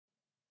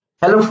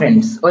Hello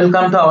friends,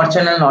 welcome to our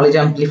channel Knowledge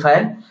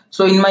Amplifier.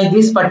 So in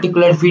this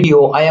particular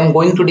video, I am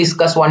going to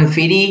discuss one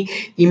very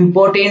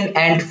important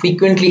and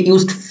frequently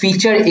used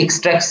feature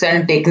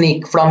extraction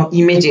technique from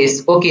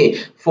images, okay,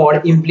 for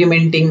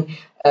implementing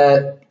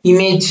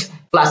image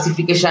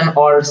classification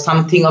or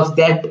something of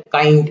that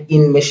kind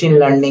in machine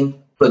learning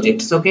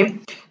projects, okay.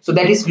 So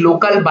that is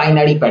local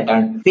binary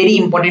pattern, very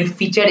important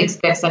feature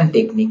extraction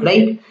technique,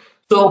 right?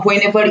 So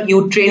whenever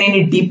you train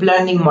any deep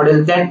learning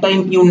model, that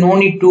time you no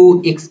need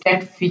to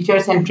extract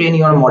features and train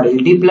your model.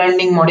 Deep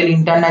learning model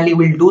internally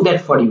will do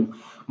that for you.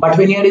 But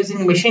when you are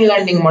using machine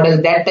learning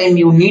model, that time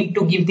you need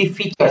to give the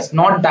features,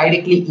 not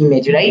directly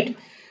image, right?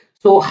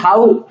 So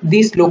how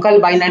this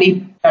local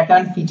binary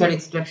pattern feature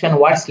extraction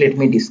works, let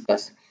me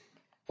discuss.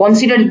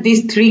 Consider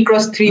this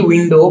 3x3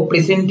 window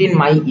present in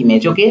my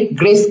image, okay,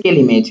 grayscale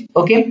image,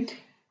 okay.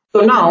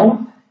 So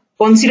now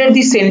consider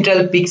the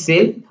central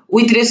pixel.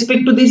 With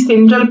respect to the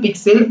central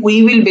pixel,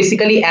 we will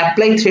basically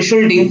apply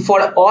thresholding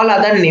for all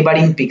other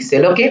neighboring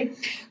pixel, okay.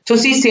 So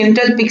see,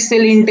 central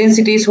pixel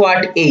intensity is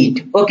what,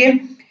 8,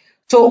 okay.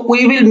 So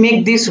we will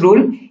make this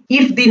rule: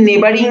 if the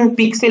neighboring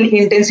pixel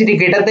intensity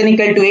greater than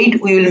equal to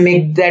 8, we will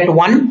make that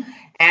 1,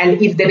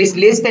 and if that is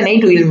less than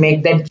 8, we will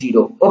make that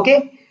 0,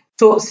 okay.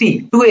 So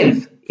see,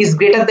 12 is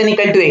greater than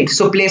equal to 8,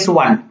 so place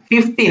 1.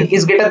 15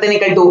 is greater than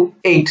equal to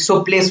 8,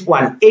 so place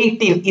 1.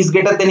 18 is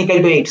greater than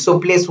equal to 8, so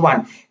place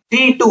 1.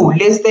 3, 2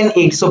 less than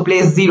 8, so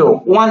place 0.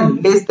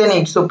 1 less than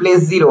 8, so place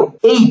 0.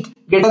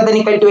 8 greater than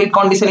equal to 8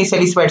 condition is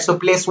satisfied, so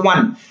place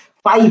 1.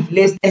 5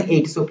 less than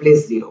 8, so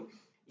place 0.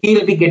 You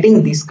will be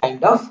getting this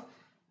kind of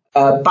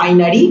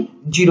binary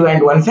 0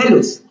 and 1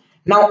 values.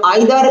 Now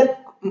either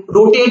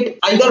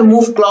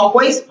move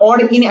clockwise or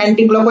in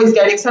anti-clockwise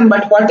direction,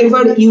 but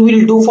whatever you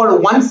will do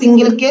for one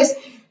single case,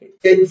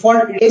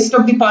 for rest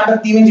of the part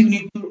of the image you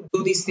need to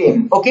do the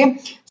same, okay.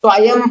 So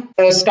I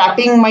am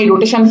starting my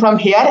rotation from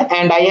here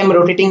and I am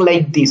rotating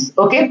like this,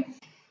 okay.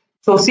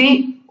 So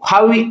see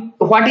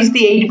what is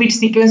the 8-bit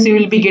sequence you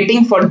will be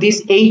getting for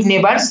these 8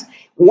 neighbors: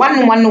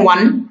 1 1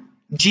 1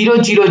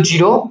 0 0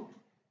 0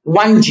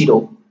 1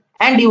 0,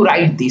 and you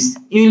write this.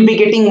 You will be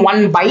getting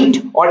 1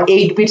 byte or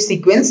 8-bit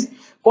sequence.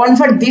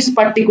 Convert this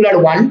particular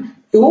one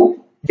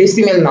to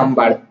decimal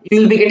number.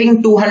 You will be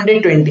getting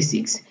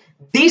 226.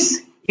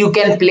 This you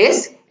can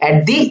place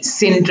at the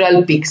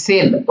central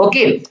pixel,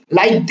 okay.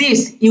 Like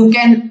this you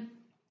can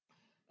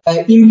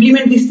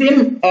implement the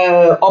same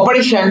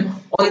operation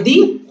on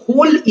the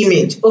whole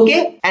image,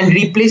 okay, and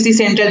replace the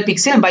central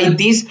pixel by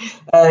this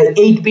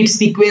 8-bit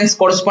sequence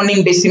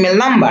corresponding decimal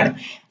number,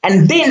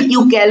 and then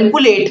you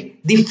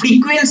calculate the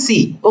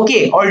frequency,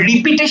 okay, or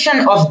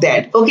repetition of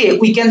that, okay.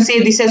 We can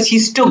say this as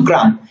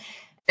histogram,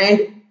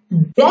 and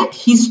that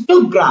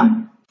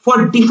histogram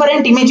for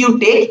different image you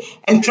take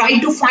and try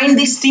to find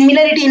the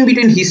similarity in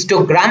between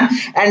histogram,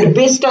 and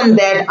based on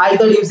that,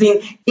 either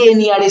using k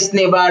nearest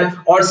neighbor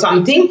or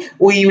something,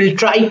 we will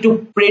try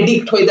to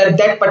predict whether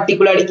that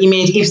particular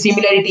image, if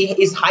similarity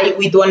is high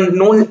with one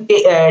known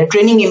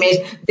training image,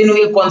 then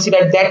we will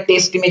consider that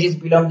test image is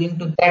belonging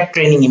to that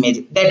training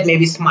image. That may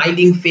be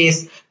smiling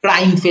face,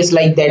 crying face,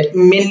 like that.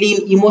 Mainly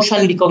in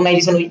emotion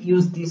recognition we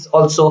use this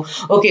also,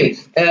 okay.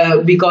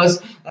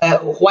 Because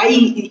why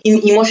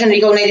in emotion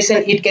recognition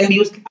it can be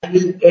used, I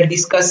will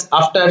discuss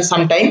after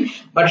some time,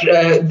 but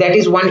that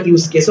is one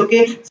use case,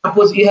 okay.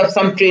 Suppose you have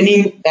some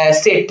training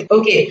set,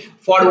 okay.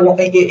 For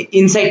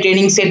inside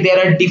training set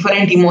there are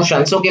different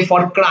emotions, okay.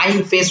 For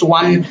crying face,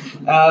 one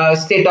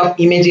set of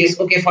images,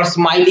 okay. For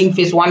smiling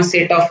face, one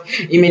set of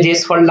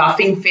images. For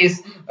laughing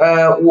face,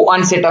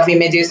 one set of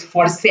images.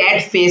 For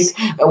sad face,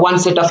 one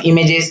set of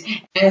images,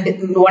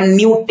 and one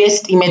new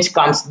test image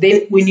comes,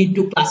 then we need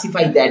to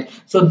classify that.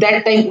 So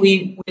that time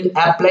we will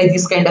apply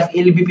this kind of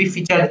LBP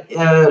feature,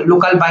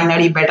 local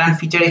binary pattern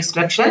feature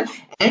extraction,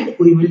 and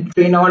we will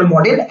train our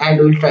model and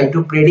we will try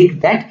to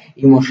predict that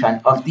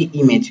emotion of the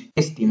image,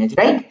 test image,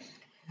 right?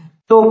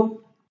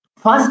 So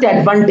first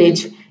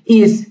advantage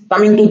is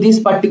coming to this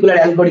particular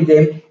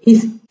algorithm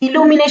is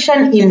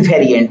illumination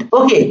invariant,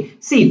 okay.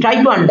 See,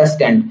 try to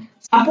understand.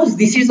 Suppose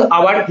this is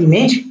our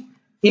image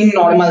in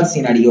normal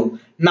scenario.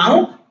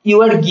 Now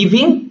you are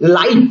giving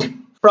light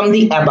from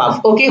the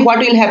above, okay. What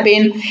will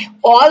happen?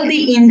 All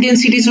the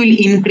intensities will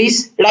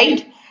increase,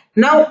 right?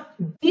 Now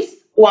this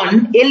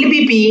one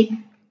LBP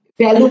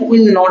value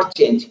will not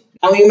change.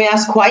 Now you may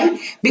ask why?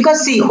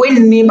 Because see,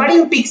 when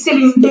neighboring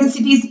pixel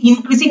intensity is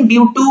increasing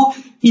due to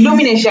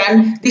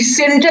illumination, the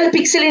central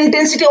pixel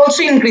intensity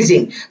also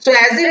increasing. So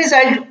as a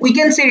result, we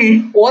can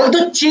say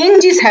although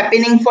change is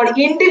happening for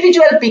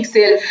individual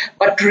pixel,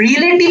 but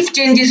relative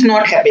change is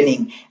not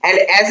happening. And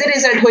as a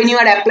result, when you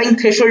are applying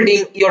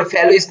thresholding, your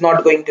value is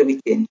not going to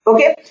be changed,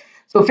 okay.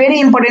 So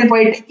very important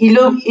point,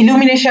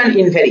 illumination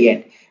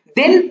invariant.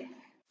 Then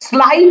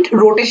slight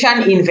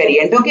rotation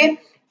invariant, okay.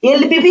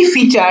 LBP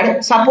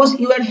feature, suppose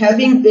you are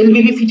having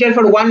LBP feature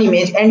for one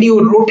image and you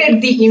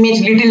rotate the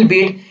image little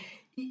bit,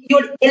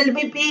 your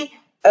LBP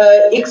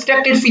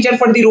extracted feature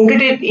for the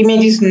rotated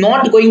image is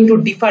not going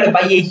to differ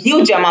by a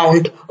huge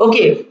amount,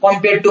 okay,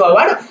 compared to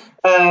our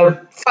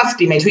first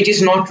image which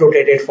is not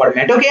rotated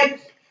format, okay.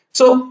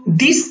 So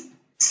this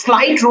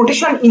slight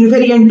rotation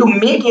invariant, to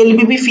make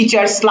LBP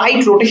feature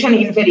slight rotation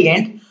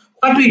invariant,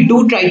 what we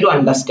do, try to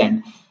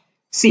understand.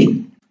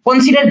 See,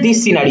 consider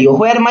this scenario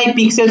where my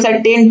pixels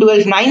are 10,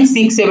 12, 9,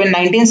 6, 7,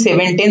 19,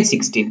 7, 10,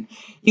 16.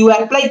 You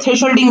apply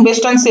thresholding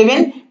based on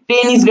 7,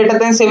 10 is greater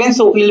than 7,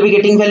 so we will be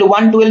getting value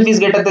 1, 12 is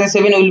greater than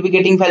 7, we will be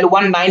getting value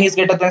 1, 9 is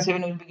greater than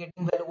 7, we will be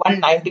getting value 1,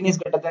 19 is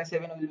greater than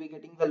 7, we will be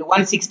getting value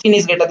 1, 16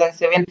 is greater than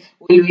 7,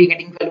 we will be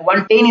getting value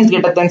 1, 10 is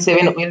greater than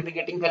 7, we will be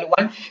getting value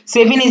 1,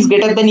 7 is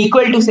greater than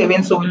equal to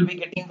 7, so we will be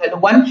getting value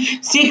 1,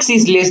 6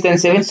 is less than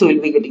 7, so we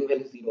will be getting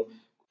value 0.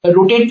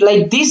 Rotate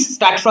like this,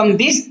 start from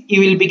this,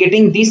 you will be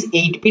getting this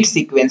 8-bit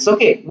sequence.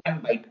 Okay,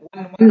 1 byte,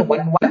 1 1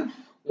 1 1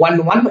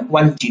 1 1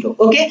 1 0.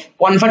 Okay,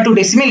 convert to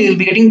decimal, you will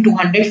be getting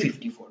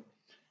 254.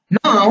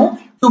 Now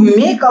to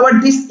make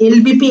our this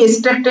LBP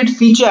extracted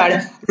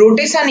feature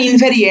rotation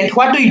invariant,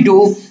 what we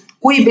do,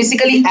 we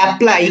basically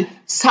apply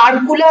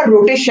circular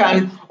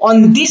rotation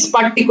on this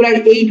particular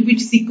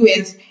 8-bit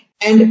sequence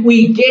and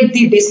we get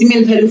the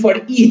decimal value for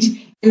each,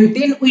 and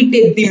then we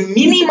take the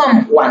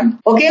minimum one.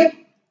 Okay,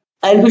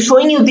 I'll be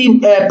showing you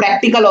the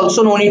practical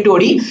also, no need to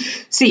worry.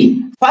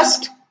 See,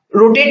 first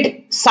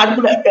rotate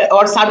circular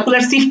or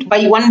circular shift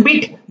by 1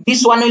 bit.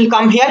 This one will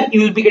come here,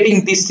 you will be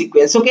getting this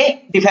sequence.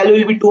 Okay, the value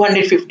will be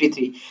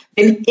 253.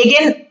 Then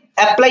again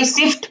apply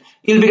shift,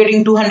 you will be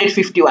getting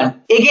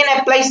 251. Again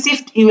apply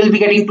shift, you will be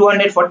getting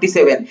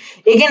 247.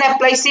 Again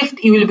apply shift,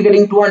 you will be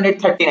getting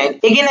 239.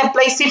 Again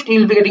apply shift,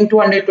 you will be getting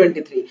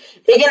 223.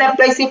 Again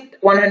apply shift,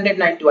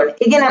 191.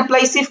 Again apply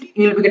shift,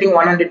 you will be getting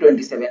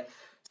 127.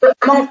 So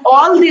among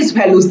all these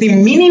values, the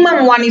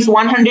minimum one is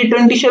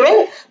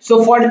 127.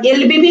 So for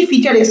LBP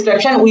feature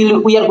extraction,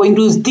 we are going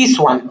to use this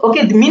one.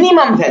 Okay, the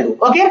minimum value.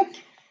 Okay.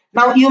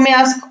 Now you may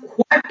ask,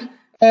 what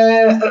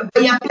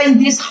by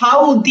applying this,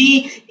 how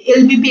the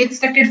LBP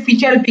extracted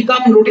feature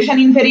become rotation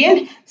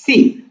invariant?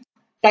 See,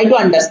 try to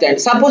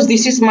understand. Suppose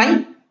this is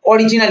my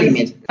original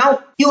image.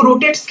 Now you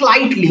rotate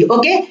slightly,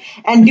 okay,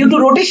 and due to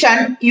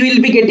rotation you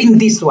will be getting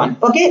this one.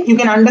 Okay, you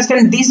can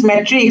understand this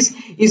matrix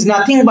is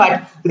nothing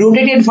but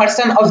rotated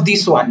version of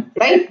this one,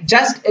 right?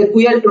 Just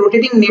we are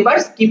rotating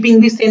neighbors, keeping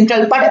the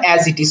central part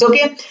as it is.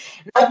 Okay,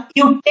 now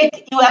you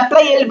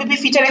apply LBP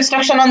feature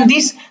extraction on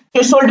this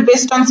threshold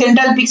based on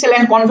central pixel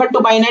and convert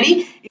to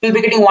binary, you will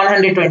be getting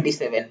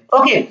 127.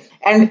 Okay,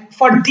 and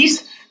for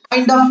this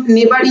kind of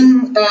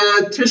neighboring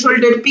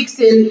thresholded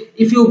pixel,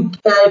 if you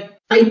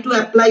try to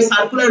apply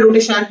circular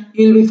rotation,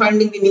 you will be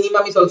finding the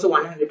minimum is also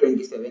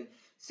 127.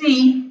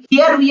 See,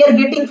 here we are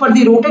getting, for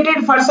the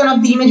rotated version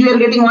of the image we are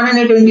getting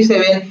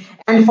 127,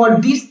 and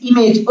for this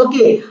image,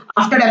 okay,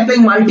 after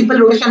applying multiple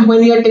rotation, when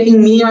we are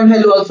taking minimum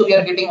value also we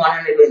are getting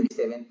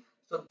 127.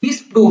 So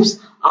this proves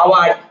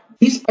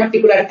this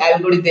particular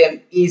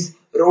algorithm is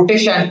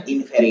rotation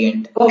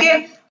invariant.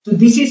 Okay, so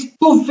this is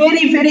two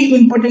very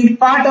important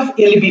part of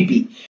LBP.